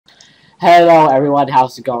Hello everyone,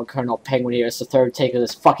 how's it going? Colonel Penguin here. It's the third take of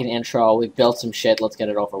this fucking intro. We built some shit, let's get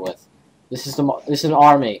it over with. This is an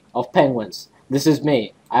army of penguins. This is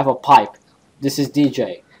me. I have a pipe. This is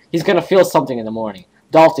DJ. He's gonna feel something in the morning.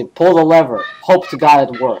 Dalty, pull the lever. Hope to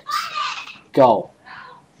God it works. Go.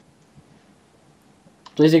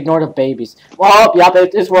 Please ignore the babies. Oh, yep,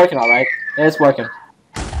 it's working alright. It's working.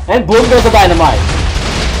 And boom goes the dynamite.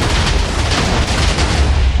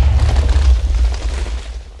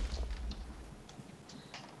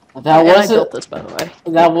 That wasn't. I built this, by the way.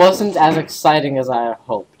 That wasn't as exciting as I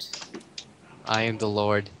hoped. I am the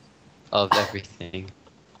lord of everything.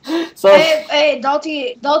 So, hey,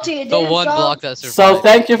 Dalty, the one block that survived. So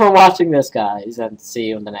thank you for watching this, guys, and see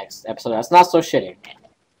you in the next episode. That's not so shitty.